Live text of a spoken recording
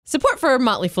Support for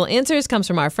Motley Fool Answers comes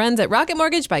from our friends at Rocket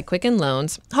Mortgage by Quicken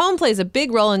Loans. Home plays a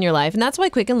big role in your life, and that's why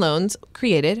Quicken Loans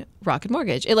created Rocket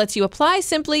Mortgage. It lets you apply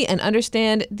simply and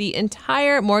understand the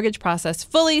entire mortgage process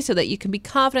fully so that you can be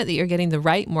confident that you're getting the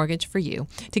right mortgage for you.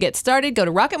 To get started, go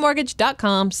to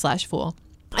rocketmortgage.com/fool.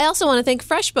 I also want to thank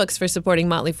FreshBooks for supporting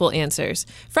Motley Fool Answers.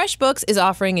 FreshBooks is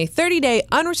offering a 30-day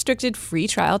unrestricted free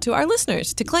trial to our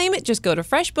listeners. To claim it, just go to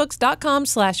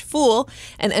freshbooks.com/fool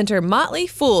and enter Motley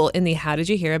Fool in the How Did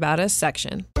You Hear About Us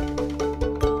section.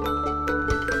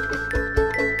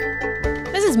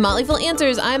 This is Motley Fool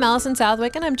Answers. I'm Allison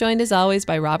Southwick, and I'm joined as always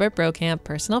by Robert Brokamp,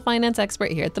 personal finance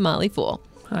expert here at the Motley Fool.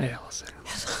 Hi, Allison.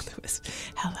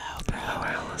 Hello, bro. Hello,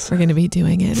 Allison. We're going to be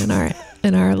doing it in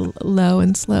our low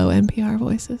and slow NPR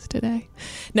voices today.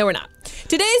 No, we're not.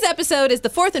 Today's episode is the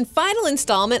fourth and final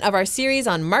installment of our series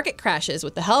on market crashes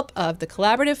with the help of the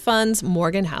collaborative funds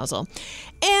Morgan Housel.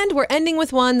 And we're ending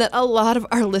with one that a lot of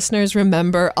our listeners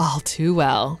remember all too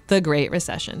well, the Great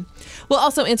Recession. We'll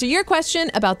also answer your question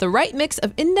about the right mix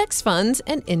of index funds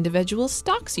and individual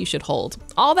stocks you should hold.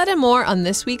 All that and more on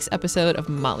this week's episode of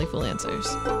Motley Fool Answers.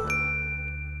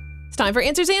 It's time for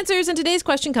Answers, and today's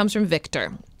question comes from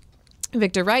Victor.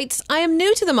 Victor writes, I am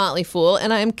new to the Motley Fool,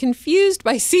 and I am confused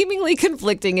by seemingly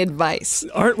conflicting advice.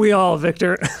 Aren't we all,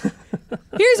 Victor?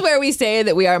 Here's where we say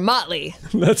that we are motley.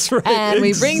 That's right. And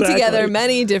we bring exactly. together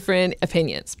many different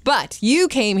opinions. But you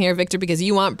came here, Victor, because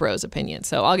you want Bro's opinion.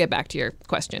 So I'll get back to your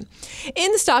question.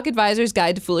 In the Stock Advisor's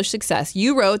Guide to Foolish Success,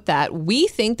 you wrote that we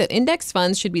think that index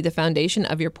funds should be the foundation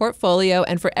of your portfolio.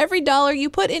 And for every dollar you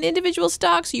put in individual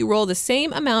stocks, you roll the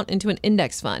same amount into an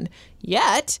index fund.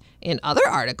 Yet, in other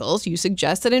articles, you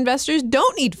suggest that investors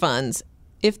don't need funds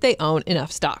if they own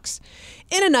enough stocks.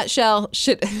 In a nutshell,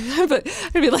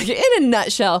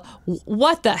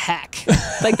 what the heck?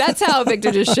 Like, that's how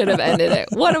Victor just should have ended it.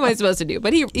 What am I supposed to do?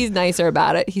 But he's nicer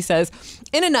about it. He says,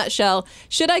 in a nutshell,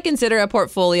 should I consider a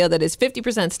portfolio that is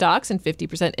 50% stocks and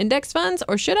 50% index funds,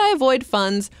 or should I avoid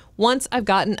funds once I've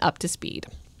gotten up to speed?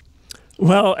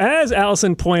 Well, as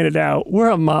Allison pointed out, we're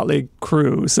a motley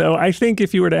crew. So I think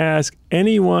if you were to ask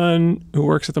anyone who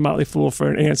works at the Motley Fool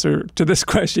for an answer to this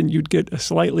question, you'd get a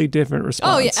slightly different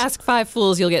response. Oh, yeah. Ask 5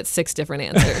 fools, you'll get 6 different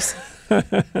answers.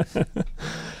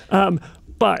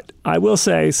 But I will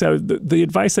say, so the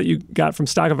advice that you got from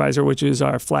Stock Advisor, which is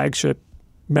our flagship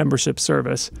membership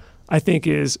service, I think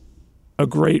is a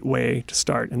great way to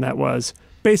start. And that was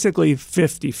basically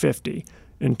 50-50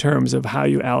 in terms of how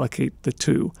you allocate the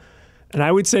two. And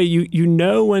I would say you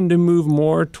know when to move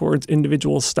more towards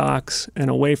individual stocks and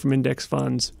away from index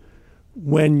funds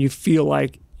when you feel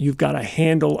like you've got a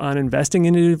handle on investing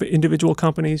in individual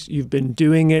companies. You've been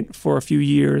doing it for a few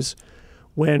years.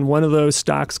 When one of those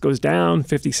stocks goes down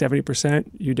 50-70%,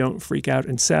 you don't freak out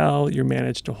and sell. You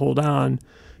manage to hold on.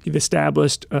 You've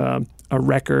established a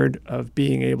record of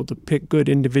being able to pick good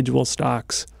individual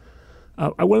stocks.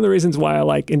 One of the reasons why I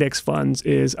like index funds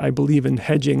is I believe in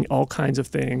hedging all kinds of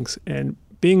things, and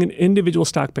being an individual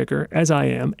stock picker, as I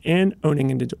am, and owning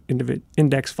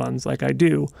index funds like I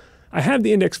do, I have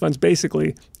the index funds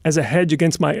basically as a hedge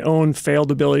against my own failed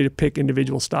ability to pick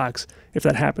individual stocks if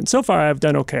that happens. So far, I've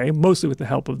done okay, mostly with the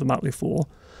help of the Motley Fool.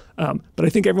 But I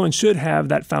think everyone should have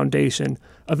that foundation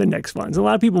of index funds. A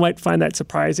lot of people might find that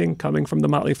surprising coming from the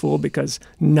Motley Fool because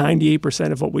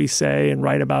 98% of what we say and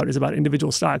write about is about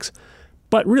individual stocks.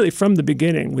 But really, from the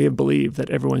beginning, we have believed that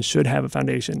everyone should have a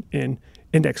foundation in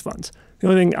index funds. The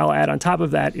only thing I'll add on top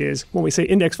of that is when we say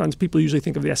index funds, people usually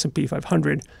think of the S&P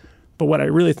 500. But what I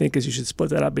really think is you should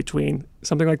split that up between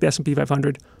something like the S&P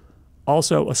 500,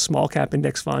 also a small cap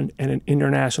index fund, and an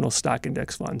international stock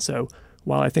index fund. So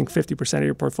while I think 50% of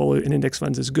your portfolio in index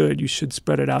funds is good, you should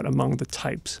spread it out among the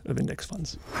types of index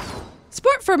funds.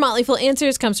 Support for Motley Fool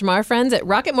Answers comes from our friends at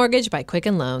Rocket Mortgage by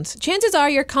Quicken Loans. Chances are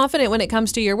you're confident when it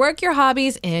comes to your work, your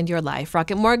hobbies, and your life.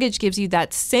 Rocket Mortgage gives you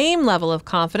that same level of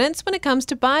confidence when it comes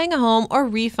to buying a home or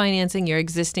refinancing your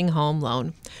existing home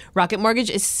loan. Rocket Mortgage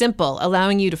is simple,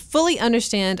 allowing you to fully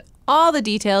understand all the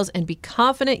details and be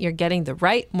confident you're getting the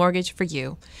right mortgage for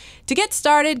you. To get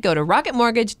started, go to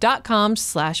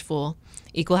rocketmortgage.com/fool.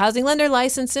 Equal housing lender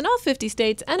licensed in all 50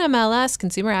 states. NMLS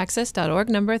consumeraccess.org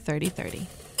number 3030.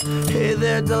 Hey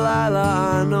there,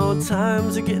 Delilah, I know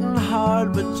times are getting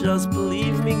hard, but just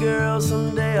believe me, girl,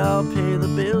 someday I'll pay the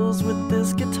bills with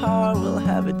this guitar, we'll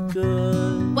have it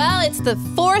good. Well, it's the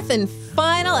fourth and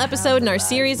final episode in our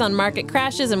series on market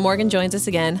crashes, and Morgan joins us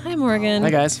again. Hi, Morgan. Hi,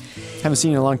 guys. Haven't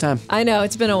seen you in a long time. I know,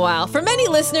 it's been a while. For many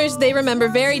listeners, they remember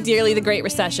very dearly the Great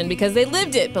Recession because they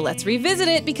lived it, but let's revisit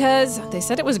it because they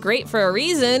said it was great for a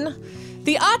reason.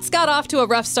 The aughts got off to a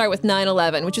rough start with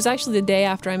 9/11, which was actually the day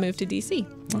after I moved to D.C.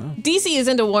 DC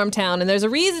isn't a warm town, and there's a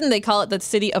reason they call it the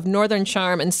city of northern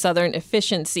charm and southern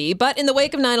efficiency. But in the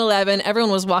wake of 9/11,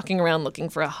 everyone was walking around looking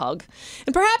for a hug.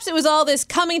 And perhaps it was all this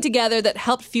coming together that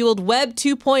helped fuel Web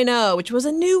 2.0, which was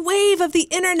a new wave of the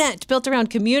internet built around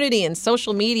community and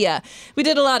social media. We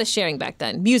did a lot of sharing back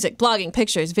then. Music, blogging,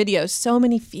 pictures, videos, so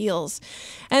many feels.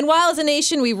 And while as a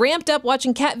nation we ramped up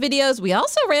watching cat videos, we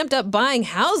also ramped up buying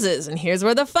houses. And here's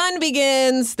where the fun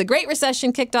begins. The Great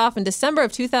Recession kicked off in December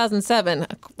of 2007.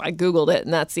 I Googled it,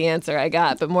 and that's the answer I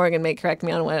got. But Morgan may correct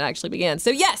me on when it actually began. So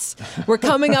yes, we're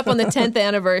coming up on the 10th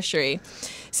anniversary.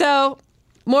 So,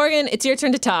 Morgan, it's your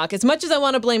turn to talk. As much as I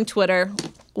want to blame Twitter,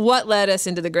 what led us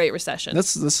into the Great Recession?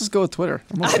 Let's just go with Twitter.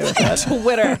 I'm okay with that.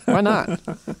 Twitter. Why not?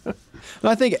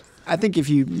 Well, I think if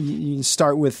you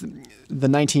start with the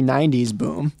 1990s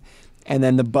boom and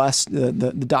then the bust, the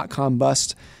dot-com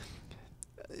bust,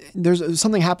 there's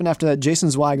something happened after that. Jason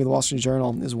Zweig of the Wall Street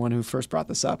Journal is one who first brought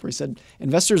this up, where he said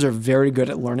investors are very good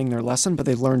at learning their lesson, but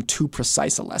they learn too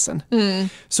precise a lesson.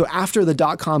 So after the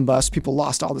dot-com bust, people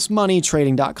lost all this money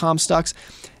trading dot-com stocks,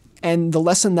 and the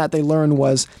lesson that they learned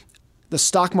was the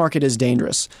stock market is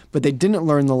dangerous, but they didn't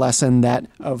learn the lesson that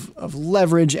of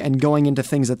leverage and going into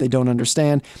things that they don't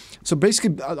understand. So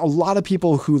basically, a lot of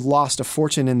people who lost a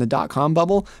fortune in the dot-com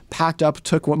bubble packed up,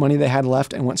 took what money they had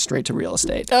left, and went straight to real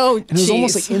estate. Oh, and it was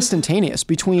almost like instantaneous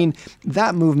between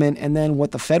that movement and then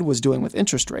what the Fed was doing with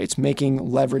interest rates,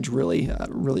 making leverage really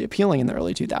appealing in the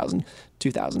early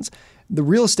 2000s. The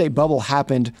real estate bubble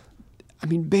happened. I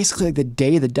mean, basically like the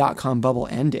day the dot-com bubble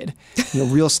ended,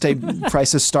 real estate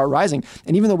prices start rising.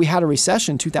 And even though we had a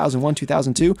recession, 2001,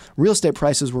 2002, real estate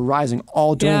prices were rising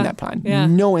all during that time. Yeah.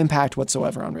 No impact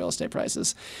whatsoever on real estate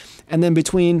prices. And then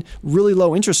between really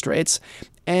low interest rates,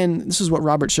 and this is what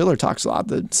Robert Shiller talks about,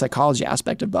 the psychology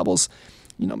aspect of bubbles,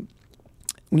 when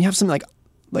you have something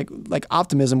like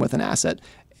optimism with an asset,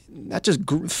 that just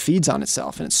feeds on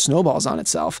itself and it snowballs on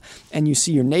itself. And you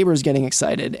see your neighbors getting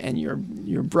excited and your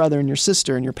brother and your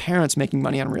sister and your parents making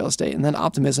money on real estate. And then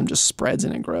optimism just spreads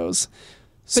and it grows.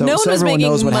 But no one was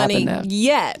making money happened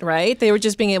yet, right? They were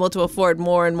just being able to afford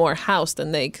more and more house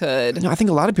than they could. No, I think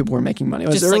a lot of people were making money. It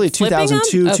was Just early like flipping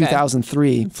 2002, them? Okay.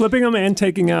 2003. Flipping them and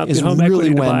taking out the Is home really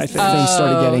equity to when buy things things.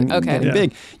 started getting Yeah.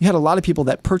 big. You had a lot of people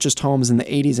that purchased homes in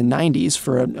the 80s and 90s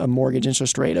for a mortgage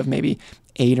interest rate of maybe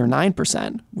 8 or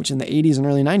 9%, which in the 80s and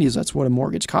early 90s, that's what a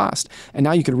mortgage cost. And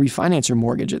now you could refinance your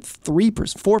mortgage at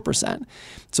 4%.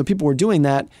 So people were doing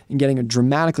that and getting a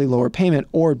dramatically lower payment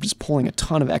or just pulling a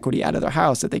ton of equity out of their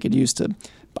house that they could use to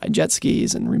buy jet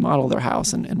skis and remodel their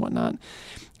house and whatnot.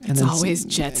 And It's always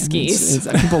jet skis.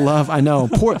 People love, I know,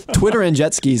 poor Twitter and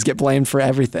jet skis get blamed for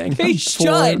everything. They For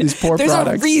should. these poor There's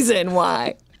products. a reason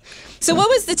why. So what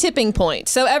was the tipping point?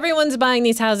 So everyone's buying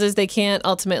these houses they can't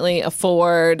ultimately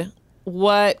afford.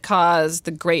 What caused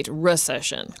the Great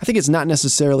Recession? I think it's not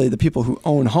necessarily the people who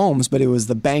own homes, but it was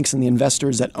the banks and the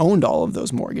investors that owned all of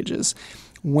those mortgages.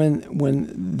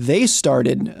 When they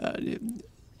started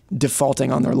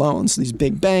defaulting on their loans, these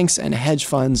big banks and hedge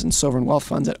funds and sovereign wealth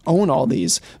funds that own all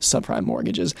these subprime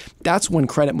mortgages, that's when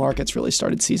credit markets really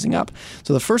started seizing up.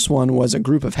 So the first one was a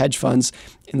group of hedge funds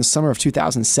in the summer of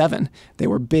 2007. They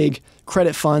were big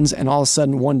credit funds, and all of a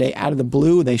sudden one day out of the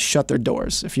blue, they shut their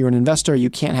doors. If you're an investor, you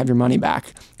can't have your money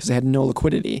back because they had no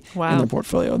liquidity in their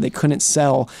portfolio. They couldn't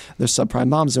sell their subprime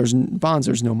bonds.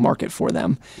 There's no market for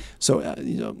them. So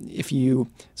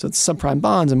so it's subprime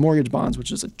bonds and mortgage bonds,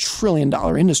 which is $1 trillion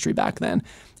industry back then,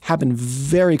 happened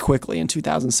very quickly in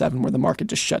 2007 where the market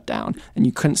just shut down and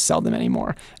you couldn't sell them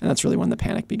anymore. And that's really when the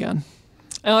panic began.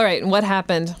 All right. And what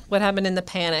happened? What happened in the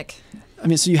panic? I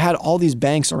mean, so you had all these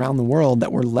banks around the world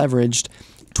that were leveraged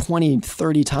 20,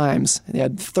 30 times. They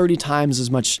had 30 times as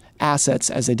much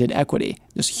assets as they did equity.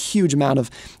 This huge amount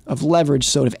of leverage.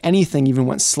 So if anything even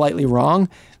went slightly wrong,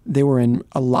 they were in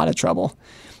a lot of trouble.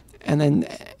 And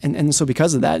so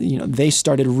because of that, they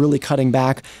started really cutting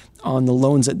back on the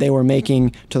loans that they were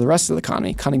making to the rest of the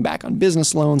economy, cutting back on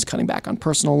business loans, cutting back on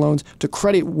personal loans to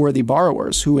credit-worthy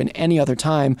borrowers who in any other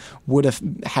time would have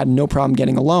had no problem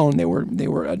getting a loan. They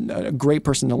were a great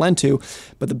person to lend to,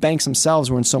 but the banks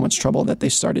themselves were in so much trouble that they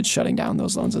started shutting down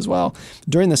those loans as well.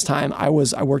 During this time, I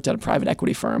worked at a private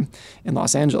equity firm in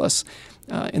Los Angeles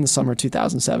in the summer of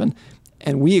 2007.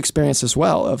 And we experienced as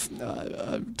well of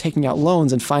taking out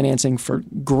loans and financing for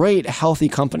great, healthy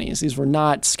companies. These were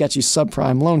not sketchy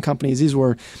subprime loan companies. These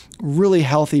were really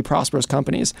healthy, prosperous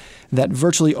companies that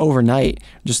virtually overnight,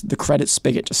 just the credit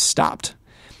spigot just stopped.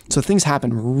 So things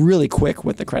happened really quick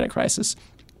with the credit crisis.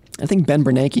 I think Ben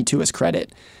Bernanke, to his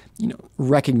credit,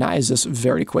 recognized this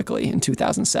very quickly in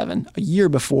 2007, a year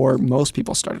before most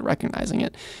people started recognizing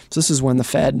it. So this is when the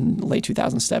Fed in late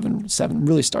 2007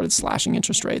 really started slashing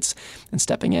interest rates and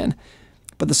stepping in.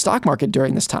 But the stock market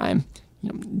during this time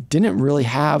didn't really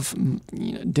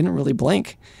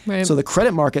blink. Right. So the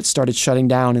credit market started shutting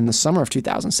down in the summer of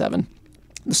 2007.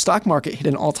 The stock market hit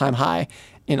an all-time high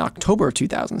in October of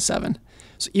 2007.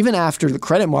 So even after the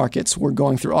credit markets were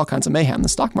going through all kinds of mayhem, the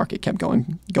stock market kept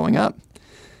going up.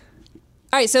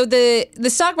 All right, so the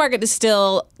stock market is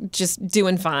still just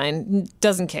doing fine,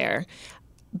 doesn't care.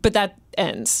 But that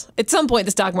ends. At some point,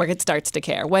 the stock market starts to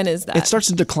care. When is that? It starts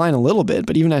to decline a little bit,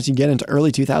 but even as you get into early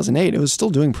 2008, it was still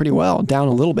doing pretty well, down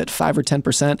a little bit, 5 or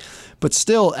 10%, but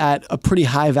still at a pretty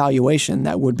high valuation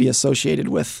that would be associated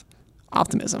with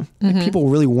optimism. Like, people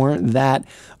really weren't that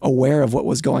aware of what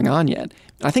was going on yet.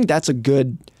 And I think that's a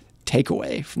good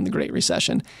takeaway from the Great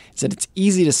Recession, is that it's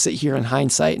easy to sit here in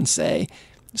hindsight and say,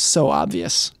 so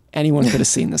obvious. Anyone could have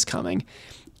seen this coming.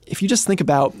 If you just think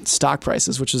about stock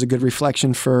prices, which is a good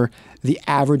reflection for the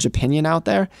average opinion out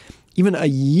there, even a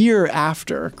year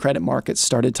after credit markets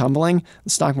started tumbling, the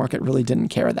stock market really didn't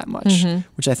care that much,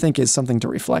 which I think is something to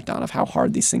reflect on of how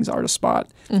hard these things are to spot.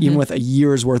 Even with a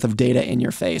year's worth of data in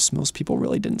your face, most people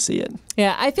really didn't see it.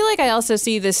 Yeah, I feel like I also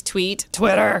see this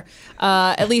Twitter,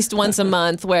 at least once a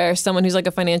month, where someone who's like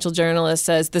a financial journalist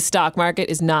says the stock market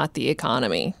is not the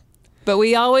economy. But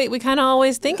we kind of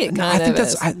always think it kind of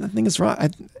is. I think it's wrong.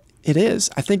 It is.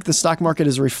 I think the stock market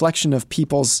is a reflection of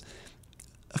people's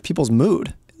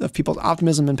mood, of people's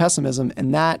optimism and pessimism,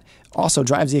 and that also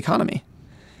drives the economy.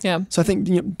 Yeah. So I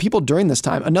think people during this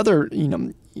time, another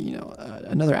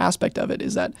aspect of it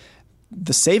is that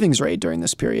the savings rate during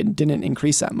this period didn't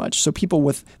increase that much. So people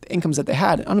with the incomes that they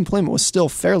had, unemployment was still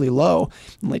fairly low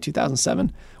in late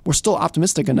 2007. We're still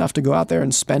optimistic enough to go out there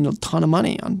and spend a ton of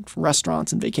money on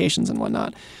restaurants and vacations and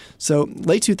whatnot. So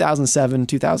late 2007,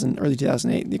 early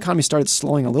 2008, the economy started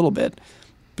slowing a little bit,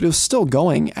 but it was still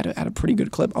going at a pretty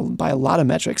good clip by a lot of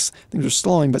metrics. Things were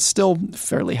slowing, but still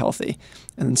fairly healthy.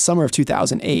 And then summer of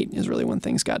 2008 is really when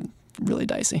things got really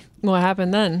dicey. What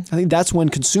happened then? I think that's when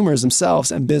consumers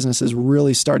themselves and businesses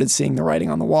really started seeing the writing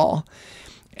on the wall.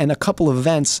 And a couple of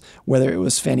events, whether it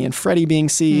was Fannie and Freddie being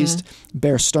seized,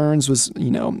 Bear Stearns was,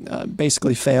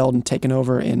 basically failed and taken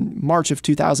over in March of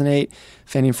 2008.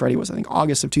 Fannie and Freddie was, I think,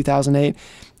 August of 2008.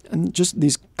 And just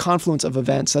these confluence of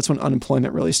events, that's when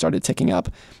unemployment really started ticking up.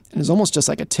 And it's almost just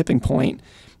like a tipping point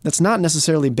that's not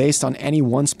necessarily based on any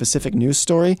one specific news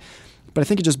story, but I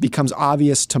think it just becomes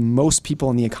obvious to most people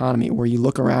in the economy where you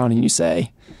look around and you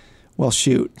say, well,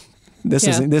 shoot. This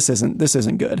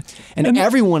isn't good. And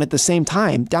everyone at the same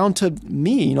time, down to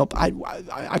me,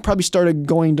 I probably started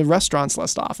going to restaurants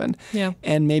less often. Yeah.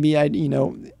 And maybe in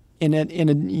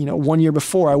a 1 year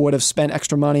before I would have spent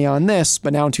extra money on this,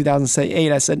 but now in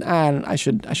 2008 I said, I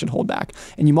should hold back.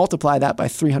 And you multiply that by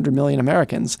 300 million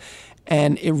Americans,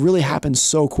 and it really happens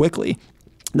so quickly.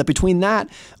 That between that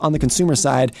on the consumer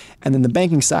side and then the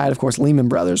banking side, of course, Lehman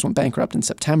Brothers went bankrupt in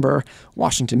September,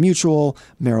 Washington Mutual,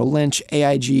 Merrill Lynch,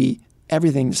 AIG,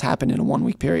 everything just happened in a 1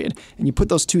 week period. And you put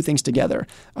those two things together,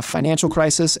 a financial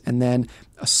crisis and then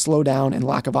a slowdown and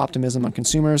lack of optimism on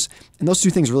consumers. And those two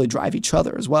things really drive each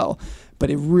other as well. But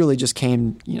it really just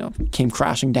came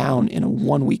crashing down in a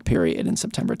 1 week period in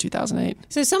September 2008.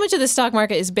 So much of the stock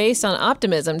market is based on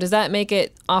optimism. Does that make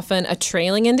it often a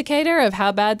trailing indicator of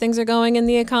how bad things are going in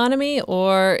the economy?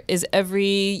 Or is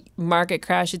every market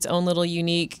crash its own little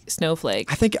unique snowflake?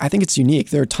 I think it's unique.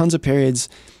 There are tons of periods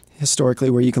historically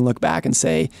where you can look back and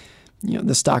say,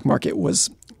 the stock market was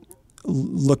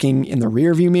looking in the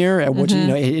rearview mirror at which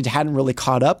it hadn't really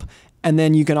caught up. And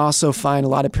then you can also find a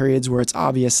lot of periods where it's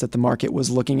obvious that the market was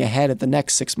looking ahead at the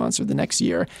next 6 months or the next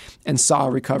year and saw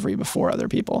a recovery before other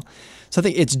people. So I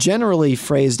think it's generally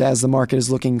phrased as the market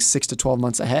is looking 6 to 12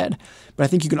 months ahead. But I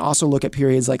think you can also look at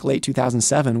periods like late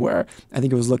 2007 where I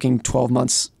think it was looking 12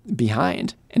 months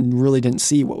behind and really didn't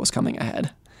see what was coming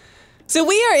ahead. So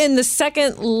we are in the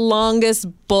second longest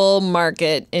bull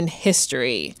market in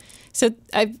history.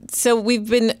 So we've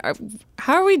been,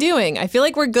 how are we doing? I feel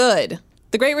like we're good.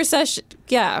 The Great Recession,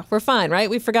 yeah, we're fine, right?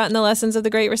 We've forgotten the lessons of the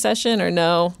Great Recession, or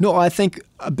no? No, I think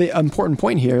an important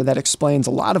point here that explains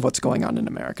a lot of what's going on in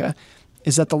America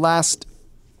is that the last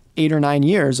 8 or 9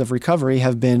 years of recovery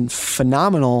have been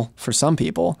phenomenal for some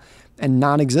people and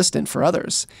non-existent for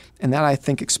others. And that, I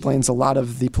think, explains a lot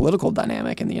of the political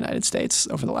dynamic in the United States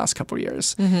over the last couple of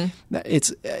years.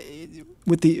 It's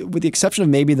with the exception of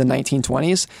maybe the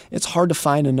 1920s, it's hard to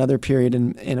find another period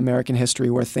in American history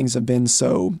where things have been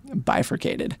so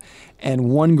bifurcated. And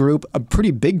one group, a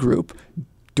pretty big group,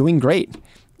 doing great.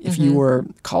 If you were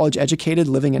college educated,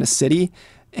 living in a city,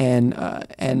 and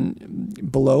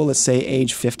below, let's say,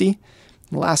 age 50,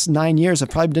 the last 9 years have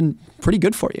probably been pretty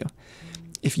good for you.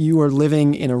 If you were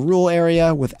living in a rural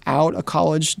area without a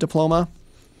college diploma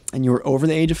and you were over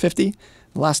the age of 50,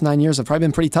 the last 9 years have probably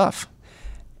been pretty tough.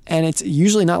 And it's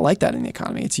usually not like that in the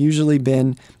economy. It's usually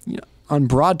been, on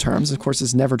broad terms, of course,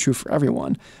 it's never true for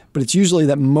everyone, but it's usually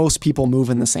that most people move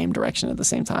in the same direction at the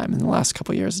same time. In the last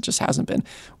couple of years, it just hasn't been.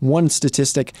 One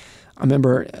statistic, I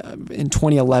remember in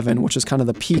 2011, which was kind of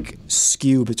the peak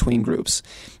skew between groups.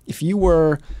 If you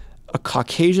were a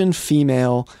Caucasian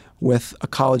female with a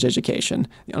college education,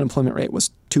 the unemployment rate was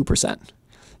 2%.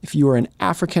 If you were an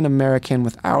African American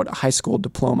without a high school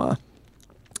diploma,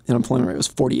 the unemployment rate was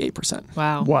 48%.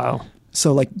 Wow.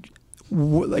 So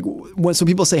so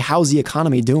people say, how's the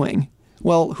economy doing?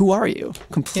 Well, who are you?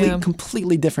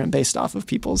 Completely different based off of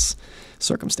people's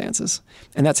circumstances.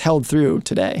 And that's held through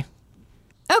today.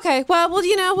 Okay, well,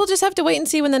 we'll just have to wait and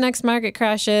see when the next market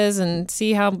crashes and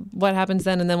see what happens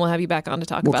then, and then we'll have you back on to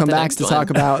talk about the next one. We'll come back to talk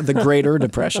about the Greater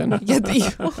Depression.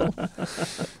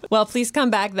 Well, please come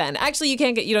back then. Actually, you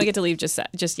don't get to leave just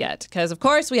yet, because of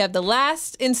course we have the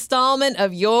last installment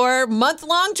of your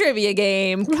month-long trivia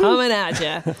game coming at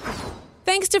you.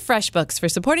 Thanks to FreshBooks for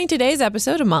supporting today's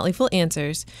episode of Motley Fool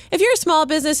Answers. If you're a small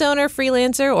business owner,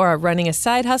 freelancer, or are running a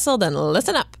side hustle, then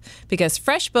listen up, because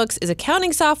FreshBooks is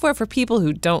accounting software for people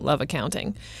who don't love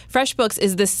accounting. FreshBooks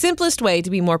is the simplest way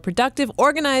to be more productive,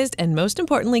 organized, and most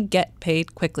importantly, get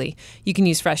paid quickly. You can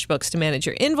use FreshBooks to manage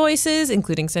your invoices,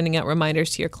 including sending out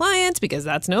reminders to your clients, because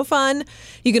that's no fun.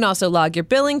 You can also log your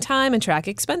billing time and track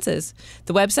expenses.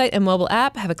 The website and mobile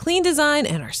app have a clean design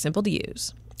and are simple to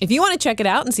use. If you want to check it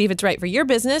out and see if it's right for your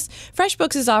business,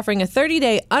 FreshBooks is offering a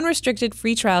 30-day unrestricted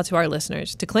free trial to our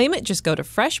listeners. To claim it, just go to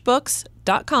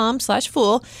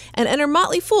freshbooks.com/fool and enter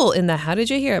Motley Fool in the How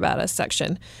Did You Hear About Us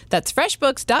section. That's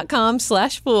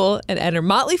freshbooks.com/fool and enter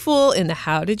Motley Fool in the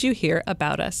How Did You Hear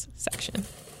About Us section.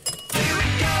 Here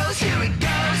it goes, here it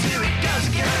goes, here it goes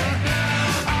again.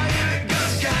 Oh, here it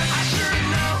goes again. I should've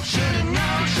known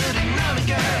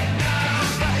again.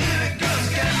 But here it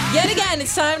goes again. Yet again,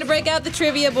 it's time to break out the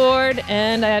trivia board,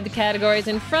 and I have the categories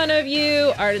in front of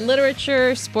you: art and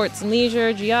literature, sports and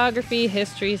leisure, geography,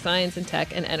 history, science and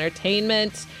tech, and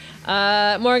entertainment.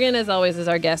 Morgan, as always, is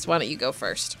our guest. Why don't you go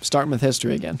first? Starting with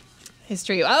history again.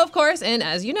 History, of course, and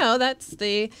as you know, that's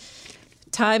the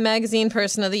Time Magazine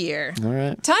Person of the Year. All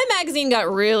right. Time Magazine got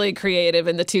really creative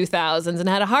in the 2000s and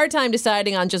had a hard time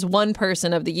deciding on just one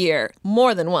Person of the Year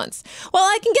more than once. Well,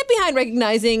 I can get behind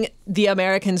recognizing the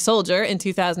American soldier in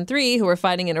 2003 who were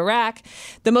fighting in Iraq.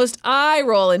 The most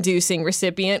eye-roll-inducing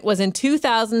recipient was in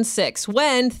 2006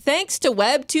 when, thanks to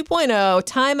Web 2.0,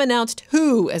 Time announced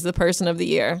who as the Person of the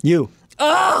Year. You.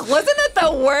 Oh, wasn't it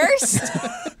the worst?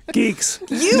 Geeks.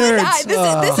 You nerds. and I,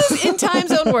 this is in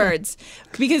Time's own words.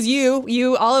 Because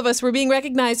you, all of us were being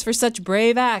recognized for such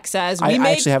brave acts as I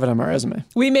actually have it on my resume.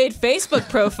 We made Facebook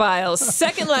profiles,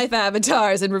 Second Life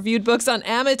avatars, and reviewed books on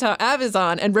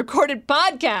Amazon and recorded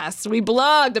podcasts. We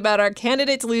blogged about our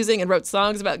candidates losing and wrote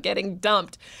songs about getting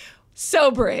dumped. So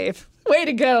brave. Way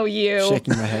to go, you.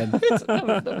 Shaking my head. That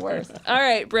was the worst. All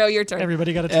right, bro, your turn.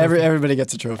 Everybody got a trophy. Everybody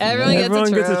gets a trophy.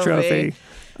 Everyone gets a trophy.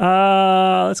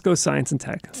 Let's go science and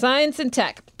tech. Science and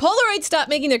tech. Polaroid stopped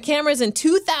making their cameras in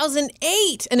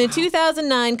 2008, and in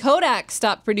 2009, Kodak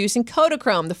stopped producing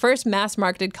Kodachrome, the first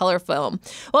mass-marketed color film.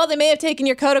 Well, they may have taken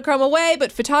your Kodachrome away,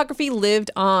 but photography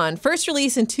lived on. First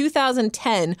released in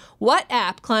 2010, what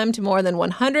app climbed to more than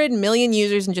 100 million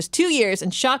users in just 2 years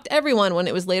and shocked everyone when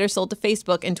it was later sold to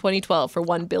Facebook in 2012 for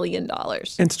 $1 billion?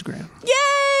 Instagram. Yay!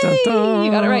 Dun, dun.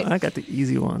 You got it right. I got the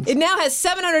easy ones. It now has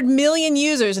 700 million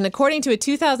users, and according to a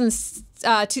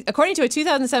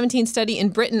 2017 study in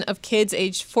Britain of kids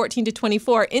aged 14 to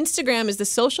 24, Instagram is the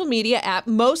social media app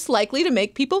most likely to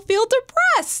make people feel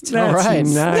depressed. That's All right.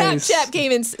 nice.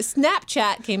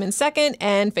 Snapchat came in second,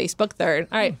 and Facebook third.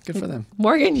 All right, Good for them.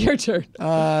 Morgan, your turn.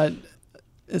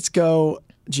 Let's go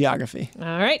geography.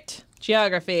 All right,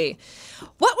 geography.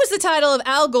 What was the title of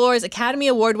Al Gore's Academy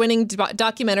Award-winning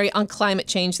documentary on climate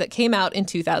change that came out in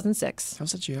 2006?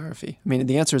 How's that geography? I mean,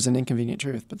 the answer is An Inconvenient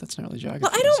Truth, but that's not really geography.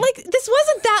 Well, I don't like, this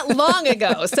wasn't that long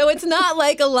ago, so it's not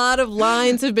like a lot of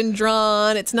lines have been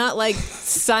drawn. It's not like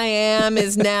Siam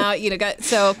is now,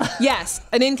 so yes,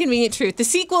 An Inconvenient Truth. The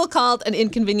sequel called An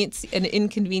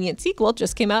Inconvenient Sequel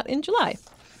just came out in July.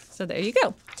 So there you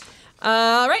go.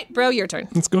 All right, bro, your turn.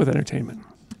 Let's go with entertainment.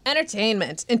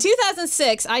 Entertainment. In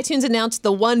 2006, iTunes announced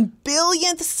the 1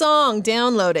 billionth song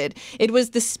downloaded. It was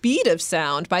The Speed of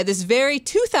Sound by this very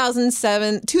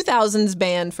 2000s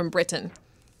band from Britain.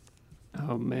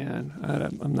 Oh, man.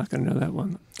 I'm not going to know that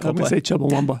one. I'm going Coldplay. to say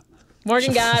Chubbawamba.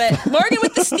 Morgan got it. Morgan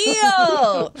with the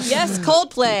steal. Yes,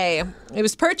 Coldplay. It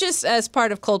was purchased as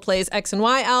part of Coldplay's X and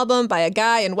Y album by a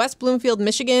guy in West Bloomfield,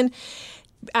 Michigan.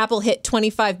 Apple hit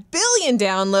 25 billion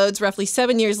downloads roughly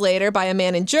 7 years later by a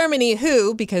man in Germany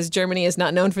who, because Germany is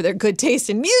not known for their good taste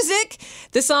in music,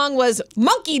 the song was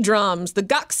Monkey Drums, the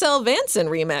Goxel Vanson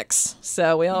remix.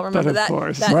 So we all remember of that,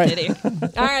 course. that Right. ditty.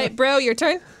 All right, bro, your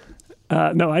turn.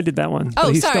 No, I did that one. Oh,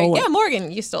 but he sorry. stole it. Yeah,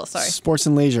 Morgan, you stole. Sorry. Sports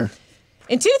and leisure.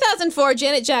 In 2004,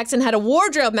 Janet Jackson had a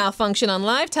wardrobe malfunction on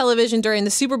live television during the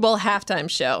Super Bowl halftime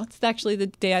show. It's actually the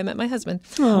day I met my husband.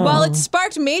 While it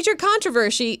sparked major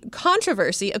controversy,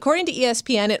 according to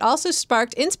ESPN, it also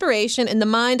sparked inspiration in the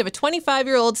mind of a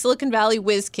 25-year-old Silicon Valley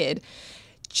whiz kid,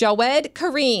 Jawed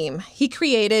Karim. He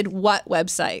created what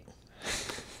website?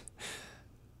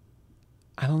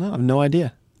 I don't know. I have no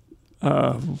idea.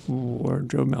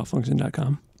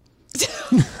 WardrobeMalfunction.com.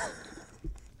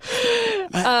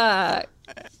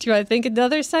 Do you want to think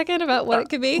another second about what it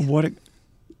could be? No,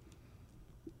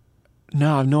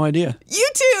 I have no idea.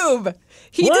 YouTube!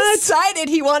 He What? decided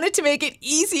he wanted to make it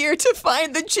easier to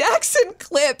find the Jackson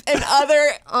clip and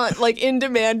other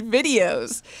in-demand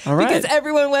videos. All right. Because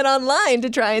everyone went online to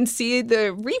try and see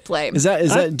the replay. Is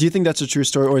that? Do you think that's a true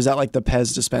story, or is that like the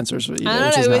Pez dispensers? I don't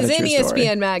know. It was in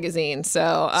ESPN magazine,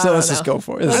 so I So don't let's know. just go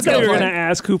for it. I Let's thought go you were for going to it.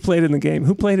 ask who played in the game.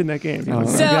 Who played in that game? You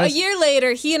So a guys? year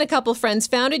later, he and a couple friends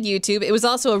founded YouTube. It was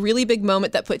also a really big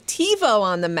moment that put TiVo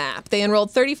on the map. They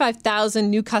enrolled 35,000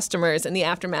 new customers in the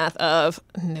aftermath of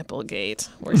Nipplegate.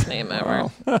 Worst name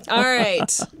ever. All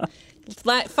right.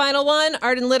 Final one,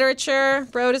 art and literature.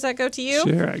 Bro, does that go to you?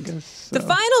 Sure, I guess. So. The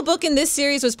final book in this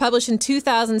series was published in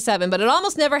 2007, but it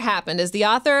almost never happened as the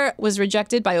author was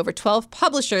rejected by over 12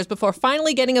 publishers before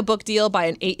finally getting a book deal by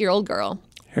an 8-year-old girl.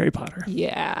 Harry Potter.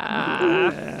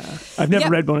 Yeah. I've never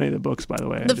Yep. read one of any of the books, by the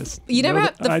way.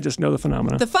 I just know the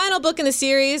phenomena. The final book in the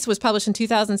series was published in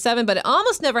 2007, but it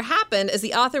almost never happened as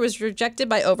the author was rejected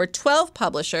by over 12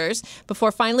 publishers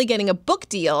before finally getting a book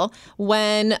deal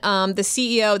when the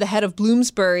CEO, the head of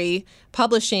Bloomsbury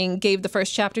Publishing, gave the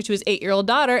first chapter to his 8-year-old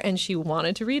daughter, and she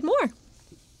wanted to read more.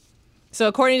 So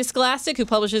according to Scholastic, who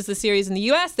publishes the series in the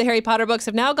U.S., the Harry Potter books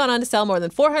have now gone on to sell more than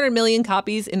 400 million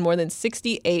copies in more than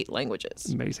 68 languages.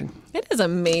 Amazing. It is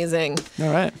amazing.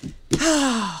 All right.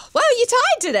 Wow, you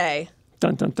tied today.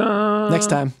 Dun, dun, dun. Next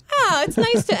time. Oh, it's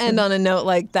nice to end on a note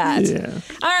like that. Yeah.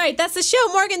 All right, that's the show.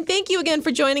 Morgan, thank you again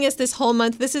for joining us this whole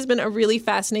month. This has been a really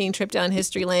fascinating trip down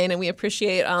history lane, and we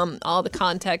appreciate all the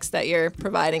context that you're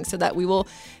providing so that we will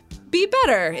be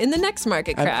better in the next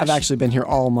market crash. I've actually been here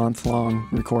all month long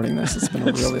recording this. It's been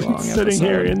a really long episode. Sitting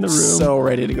here in the room. So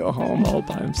ready to go home. All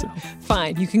by himself.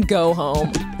 Fine, you can go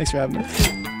home. Thanks for having me.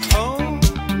 Home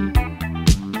is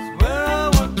where I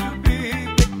want to be.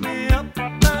 Pick me up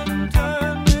and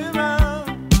turn me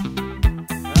round.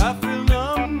 I feel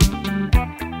numb,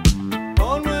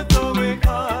 born with a weak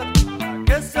heart. I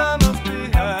guess I must be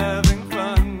having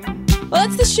fun. Well,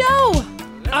 that's the show.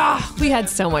 We had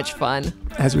so much fun.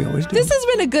 As we always do. This has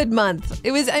been a good month.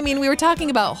 We were talking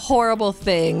about horrible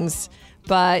things,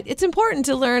 but it's important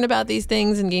to learn about these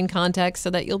things and gain context so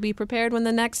that you'll be prepared when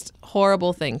the next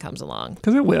horrible thing comes along.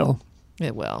 Because it will.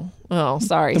 It will. Oh,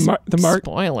 sorry.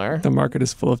 Spoiler. The The market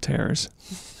is full of terrors.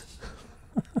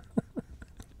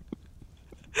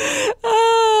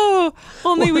 Oh,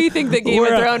 only we think that Game of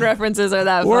We're- Thrones references are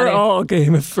that We're funny. all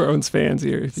Game of Thrones fans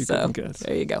here, if you So, couldn't guess.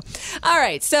 there you go. All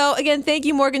right. So, again, thank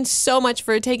you, Morgan, so much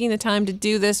for taking the time to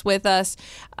do this with us.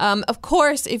 Of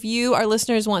course, if you, our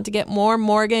listeners, want to get more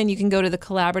Morgan, you can go to the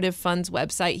Collaborative Fund's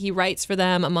website. He writes for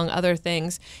them, among other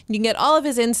things. You can get all of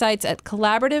his insights at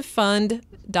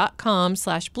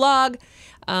collaborativefund.com/blog.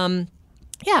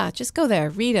 Yeah, just go there.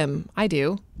 Read him. I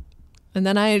do. And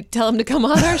then I tell him to come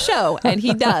on our show, and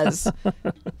he does.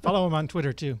 Follow him on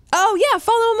Twitter, too. Oh, yeah,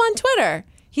 follow him on Twitter.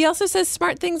 He also says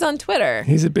smart things on Twitter.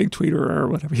 He's a big tweeter or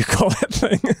whatever you call that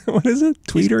thing. What is it?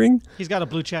 Tweetering? He's got a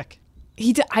blue check.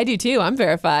 I do too. I'm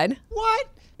verified. What?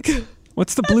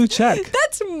 What's the blue check?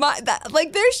 That's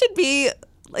there should be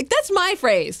that's my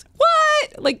phrase.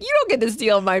 What? Like, you don't get to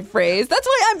steal my phrase. That's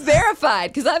why I'm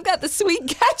verified, because I've got the sweet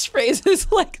catchphrases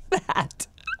like that.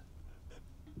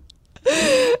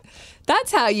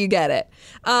 That's how you get it.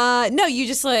 No, you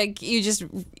just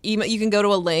email. You can go to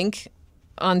a link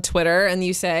on Twitter and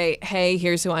you say, "Hey,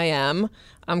 here's who I am.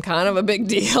 I'm kind of a big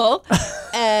deal,"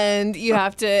 and you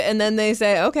have to. And then they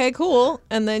say, "Okay, cool,"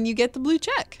 and then you get the blue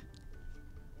check.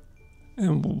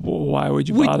 And why would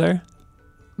you bother?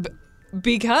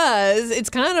 Because it's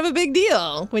kind of a big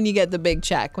deal when you get the big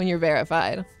check when you're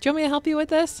verified. Do you want me to help you with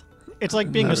this? It's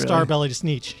like being Not a star really. belly to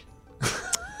Sneech.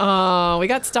 Oh, we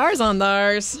got stars on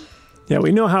theirs. Yeah,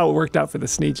 we know how it worked out for the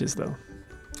Sneetches, though.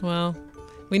 Well,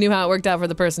 we knew how it worked out for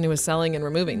the person who was selling and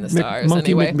removing the stars.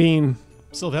 Monkey anyway. McBean.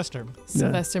 Sylvester.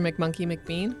 Sylvester McMonkey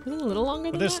McBean. Was it a little longer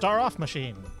than With his that? star-off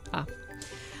machine.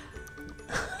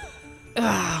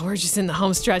 We're just in the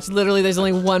home stretch. Literally, there's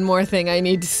only one more thing I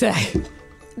need to say.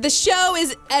 The show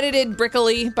is edited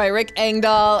brickily by Rick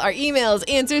Engdahl. Our email is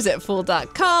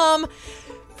answers@fool.com.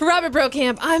 For Robert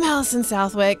Brokamp, I'm Allison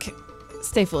Southwick.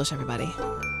 Stay foolish, everybody.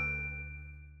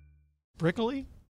 Brickly?